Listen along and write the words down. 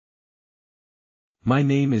My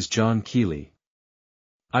name is John Keely.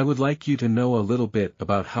 I would like you to know a little bit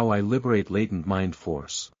about how I liberate latent mind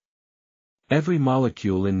force. Every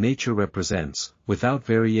molecule in nature represents, without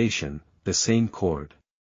variation, the same chord.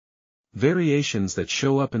 Variations that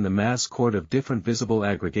show up in the mass chord of different visible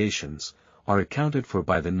aggregations are accounted for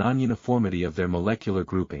by the non-uniformity of their molecular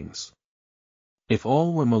groupings. If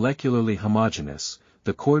all were molecularly homogeneous,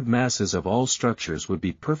 the chord masses of all structures would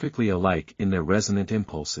be perfectly alike in their resonant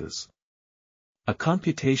impulses. A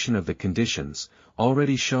computation of the conditions,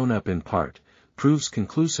 already shown up in part, proves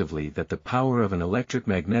conclusively that the power of an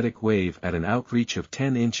electric-magnetic wave at an outreach of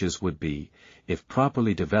 10 inches would be, if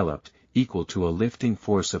properly developed, equal to a lifting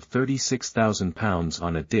force of 36,000 pounds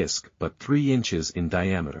on a disk but 3 inches in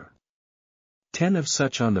diameter. 10 of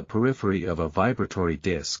such on the periphery of a vibratory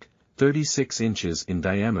disk, 36 inches in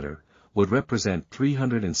diameter, would represent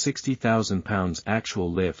 360,000 pounds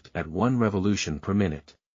actual lift at 1 revolution per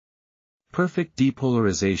minute. Perfect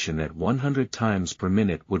depolarization at 100 times per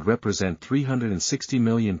minute would represent 360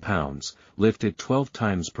 million pounds, lifted 12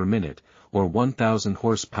 times per minute, or 1,000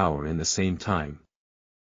 horsepower in the same time.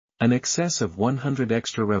 An excess of 100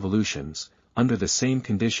 extra revolutions, under the same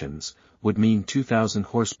conditions, would mean 2,000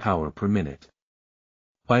 horsepower per minute.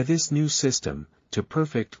 By this new system, to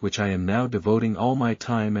perfect which I am now devoting all my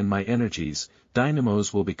time and my energies,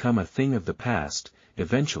 dynamos will become a thing of the past.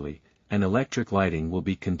 Eventually, an electric lighting will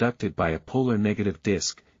be conducted by a polar negative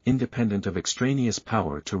disk, independent of extraneous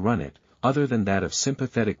power to run it, other than that of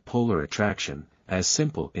sympathetic polar attraction, as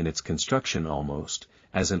simple in its construction almost,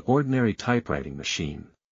 as an ordinary typewriting machine.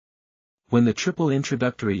 When the triple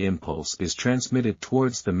introductory impulse is transmitted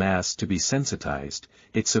towards the mass to be sensitized,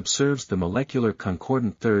 it subserves the molecular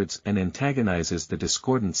concordant thirds and antagonizes the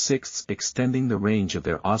discordant sixths, extending the range of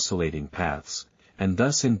their oscillating paths, and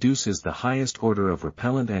thus induces the highest order of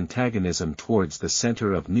repellent antagonism towards the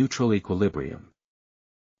center of neutral equilibrium.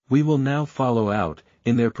 We will now follow out,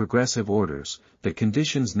 in their progressive orders, the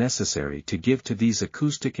conditions necessary to give to these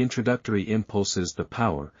acoustic introductory impulses the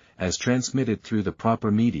power, as transmitted through the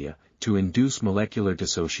proper media, to induce molecular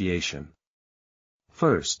dissociation.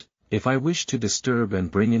 First, if I wish to disturb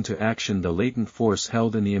and bring into action the latent force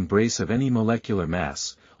held in the embrace of any molecular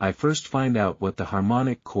mass, I first find out what the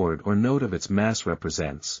harmonic chord or note of its mass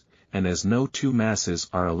represents, and as no two masses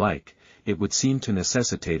are alike, it would seem to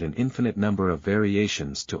necessitate an infinite number of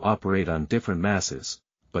variations to operate on different masses,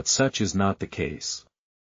 but such is not the case.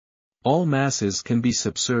 All masses can be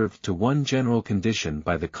subserved to one general condition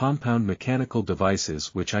by the compound mechanical devices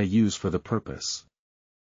which I use for the purpose.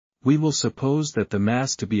 We will suppose that the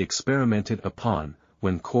mass to be experimented upon,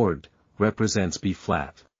 when chord, represents B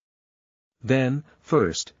flat. Then,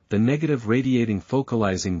 first, the negative radiating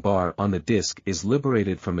focalizing bar on the disk is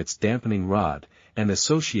liberated from its dampening rod, and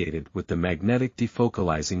associated with the magnetic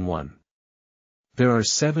defocalizing one. There are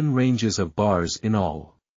 7 ranges of bars in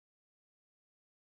all.